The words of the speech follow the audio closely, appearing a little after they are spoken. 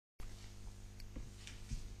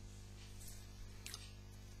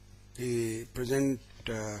The present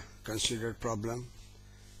considered problem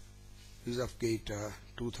is of GATE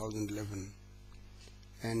 2011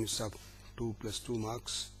 and it's of 2 plus 2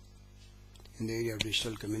 marks in the area of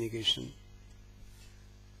digital communication,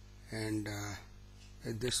 and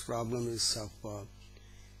this problem is of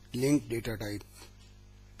linked data type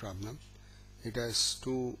problem. It has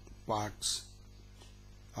 2 parts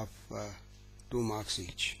of 2 marks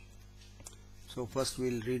each. So first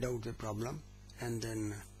we'll read out the problem and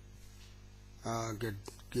then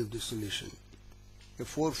give the solution. A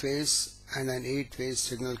 4-phase and an 8-phase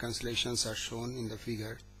signal constellations are shown in the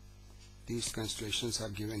figure. These constellations are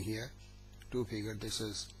given here. 2 figure. This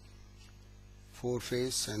is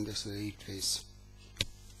 4-phase and this is 8-phase.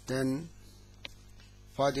 Then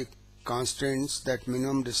for the constraints that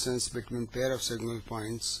minimum distance between pair of signal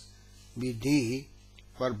points be d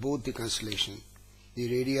for both the constellation. The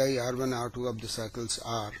radii r1 r2 of the circles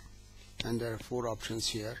are, and there are 4 options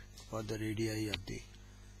here for the radii of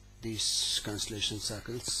these constellation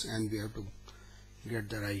circles, and we have to get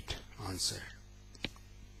the right answer.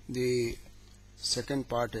 The second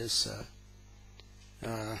part is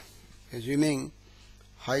assuming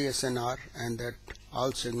high SNR and that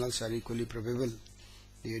all signals are equally probable,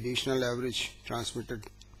 the additional average transmitted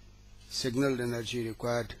signal energy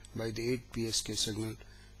required by the 8 PSK signal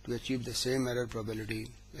to achieve the same error probability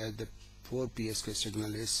as the 4 PSK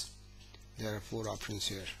signal is. There are 4 options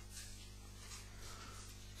here.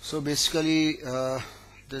 So basically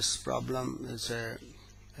this problem is a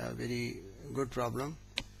very good problem,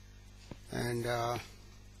 and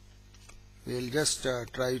we'll just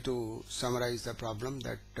try to summarize the problem,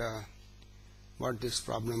 that what this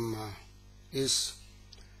problem is.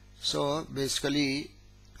 So basically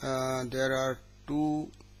there are 2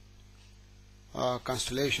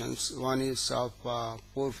 constellations. One is of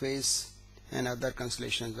 4-phase and other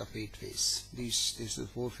constellations of 8-phase. This is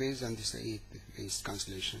 4-phase and this is 8-phase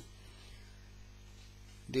constellation.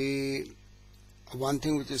 The one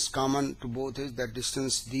thing which is common to both is that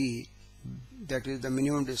distance d, that is the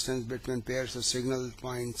minimum distance between pairs of signal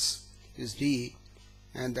points, is d,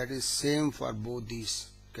 and that is same for both these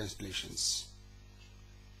constellations.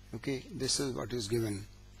 Okay, this is what is given.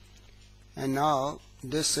 And now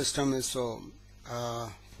this system is so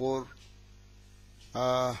 4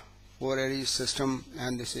 array system,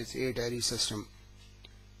 and this is 8 array system.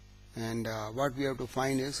 And what we have to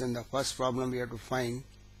find is, in the first problem we have to find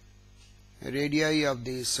radii of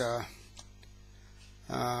these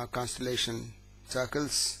constellation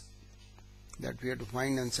circles that we have to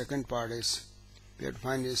find, and second part is we have to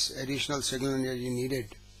find is additional signal energy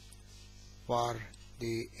needed for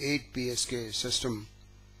the 8 PSK system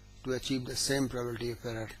to achieve the same probability of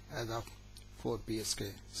error as of 4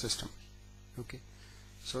 PSK system. Okay,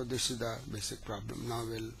 so this is the basic problem. Now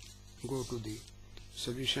we'll go to the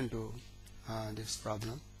solution to this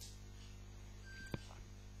problem.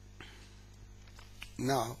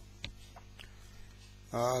 Now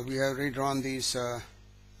we have redrawn these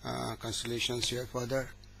constellations here further.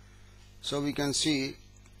 So we can see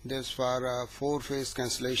this for 4-phase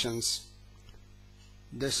constellations,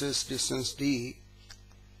 this is distance d,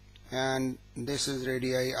 and this is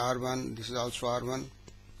radii r1, this is also r1.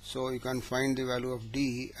 So you can find the value of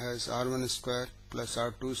d as r1 square plus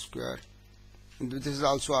r2 square. This is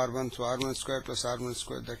also r1, so r1 square plus r1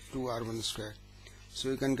 square, that's 2 r1 square. So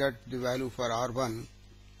you can get the value for r1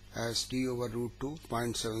 as d over root 2,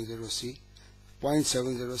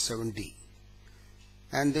 0.707d.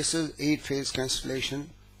 And this is 8-phase constellation.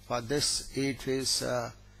 For this 8-phase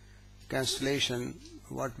constellation,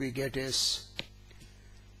 what we get is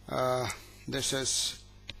this is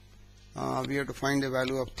we have to find the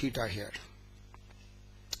value of theta here.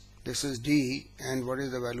 This is d, and what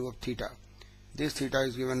is the value of theta? This theta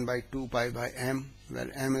is given by 2 pi by m,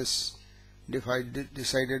 where m is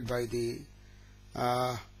decided by the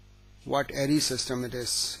what array system it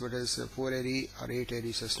is, whether it's a 4 array or 8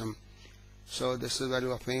 array system. So this is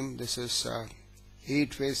value of m. This is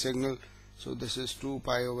 8-phase signal, so this is 2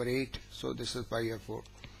 pi over 8, so this is pi by 4.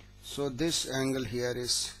 So this angle here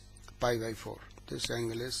is pi by 4. This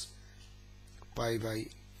angle is pi by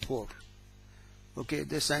 4. Okay,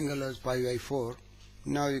 this angle is pi by 4.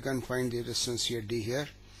 Now you can find the distance here d here.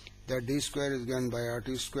 That d square is given by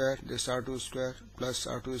r2 square, this r2 square plus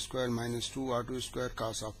r2 square minus 2 r2 square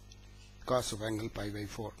cos of angle pi by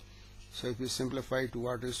 4. So if you simplify 2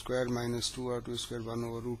 r2 square minus 2 r2 square 1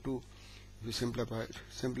 over root 2, if you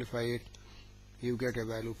simplify it, you get a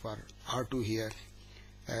value for r2 here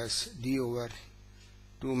as d over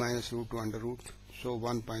 2 minus root 2 under root, so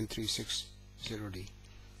 1.360d.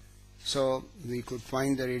 So we could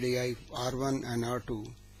find the radii r1 and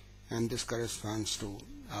r2, and this corresponds to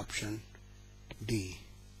option D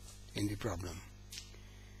in the problem.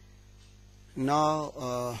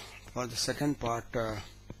 Now for the second part,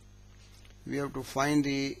 we have to find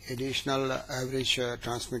the additional average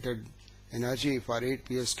transmitted energy for 8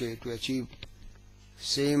 PSK to achieve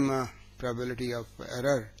same probability of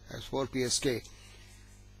error as 4 PSK.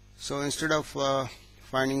 So instead of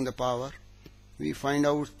finding the power, we find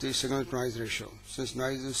out the signal to noise ratio. Since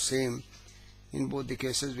noise is same in both the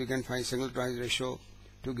cases, we can find signal to noise ratio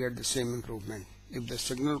to get the same improvement. If the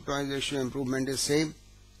signal to noise ratio improvement is same,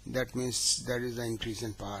 that means that is the increase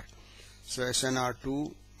in power. So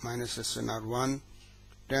SNR2 minus SNR1,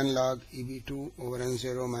 10 log EB2 over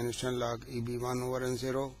N0 minus 10 log EB1 over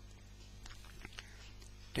N0,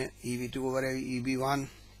 EB2 over EB1,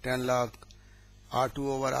 10 log R2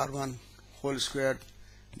 over R1 whole square.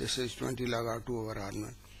 This is 20 log R2 over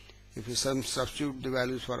R1. If we substitute the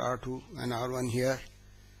values for R2 and R1 here,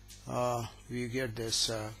 we get this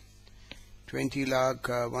 20 log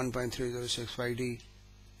 1.3065D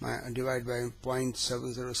divided by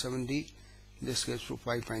 0.707D. This gets to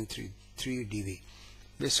 5.33 dB.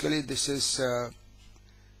 Basically, this is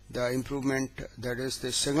the improvement, that is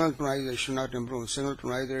the signal to noise ratio, not improvement, signal to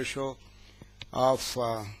noise ratio of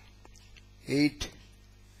 8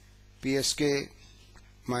 PSK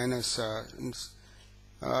minus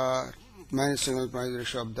minus signal to noise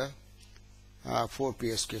ratio of the 4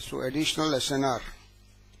 PSK. So additional SNR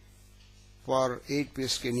for 8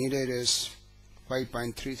 PSK needed is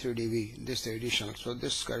 5.33 dB. This is the additional. So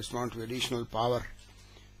this corresponds to additional power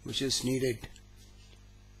which is needed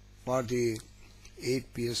for the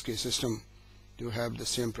 8 PSK system to have the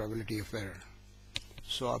same probability of error.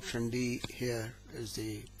 So option D here is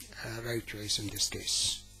the right choice in this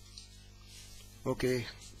case. Okay,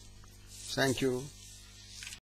 thank you.